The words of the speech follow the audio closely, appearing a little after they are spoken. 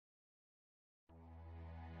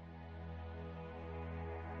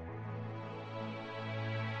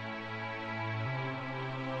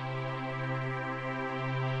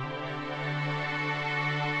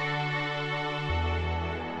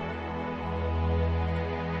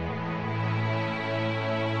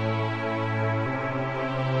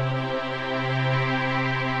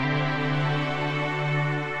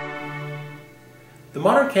The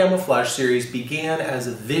Modern Camouflage series began as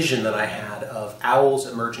a vision that I had of owls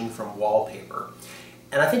emerging from wallpaper.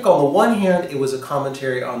 And I think on the one hand it was a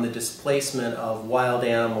commentary on the displacement of wild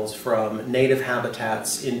animals from native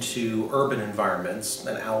habitats into urban environments,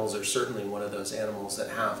 and owls are certainly one of those animals that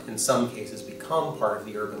have in some cases become part of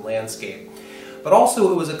the urban landscape. But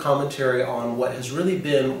also it was a commentary on what has really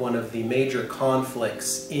been one of the major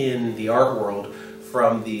conflicts in the art world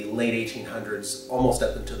from the late 1800s almost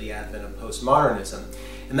up until the advent of postmodernism.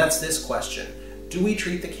 And that's this question: do we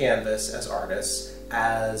treat the canvas as artists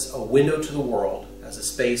as a window to the world, as a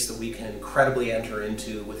space that we can credibly enter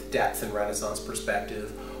into with depth and Renaissance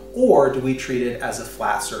perspective, or do we treat it as a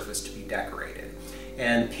flat surface to be decorated?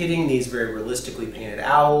 And pitting these very realistically painted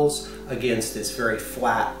owls against this very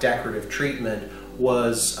flat decorative treatment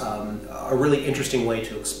was a really interesting way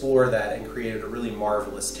to explore that and created a really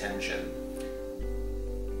marvelous tension.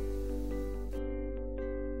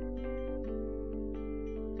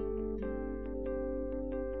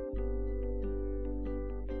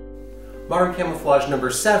 Modern Camouflage number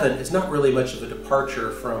 7 is not really much of a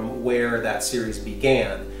departure from where that series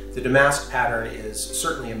began. The damask pattern is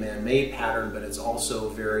certainly a man-made pattern, but it's also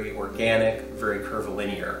very organic, very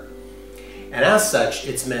curvilinear. And as such,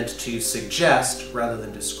 it's meant to suggest, rather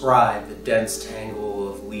than describe, the dense tangle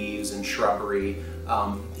of leaves and shrubbery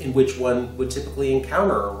in which one would typically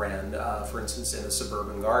encounter a wren, for instance, in a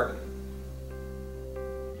suburban garden.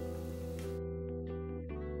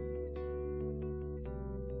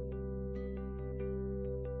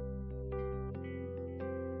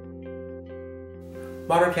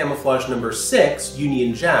 Modern Camouflage number 6,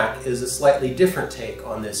 Union Jack, is a slightly different take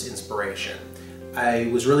on this inspiration. I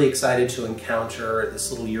was really excited to encounter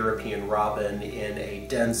this little European robin in a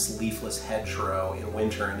dense leafless hedgerow in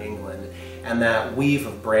winter in England, and that weave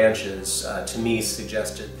of branches to me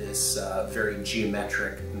suggested this very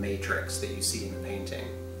geometric matrix that you see in the painting.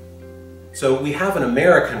 So we have an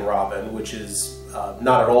American robin, which is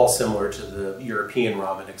not at all similar to the European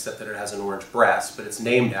robin, except that it has an orange breast, but it's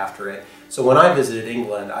named after it. So when I visited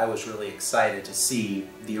England, I was really excited to see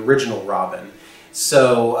the original robin.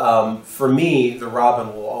 So for me, the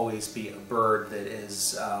robin will always be a bird that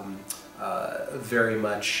is very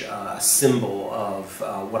much a symbol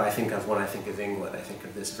of what I think of when I think of England. I think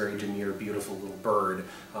of this very demure, beautiful little bird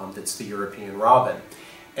that's the European robin.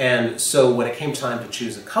 And so when it came time to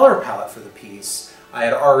choose a color palette for the piece, I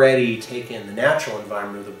had already taken the natural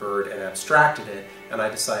environment of the bird and abstracted it, and I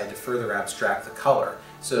decided to further abstract the color.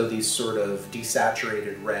 So these sort of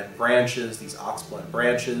desaturated red branches, these oxblood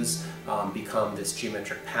branches, become this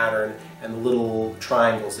geometric pattern, and the little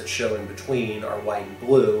triangles that show in between are white and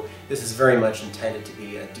blue. This is very much intended to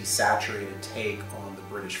be a desaturated take on the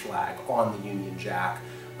British flag, on the Union Jack,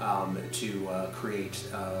 to create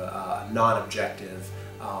a non-objective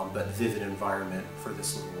but vivid environment for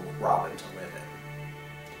this little robin to live in.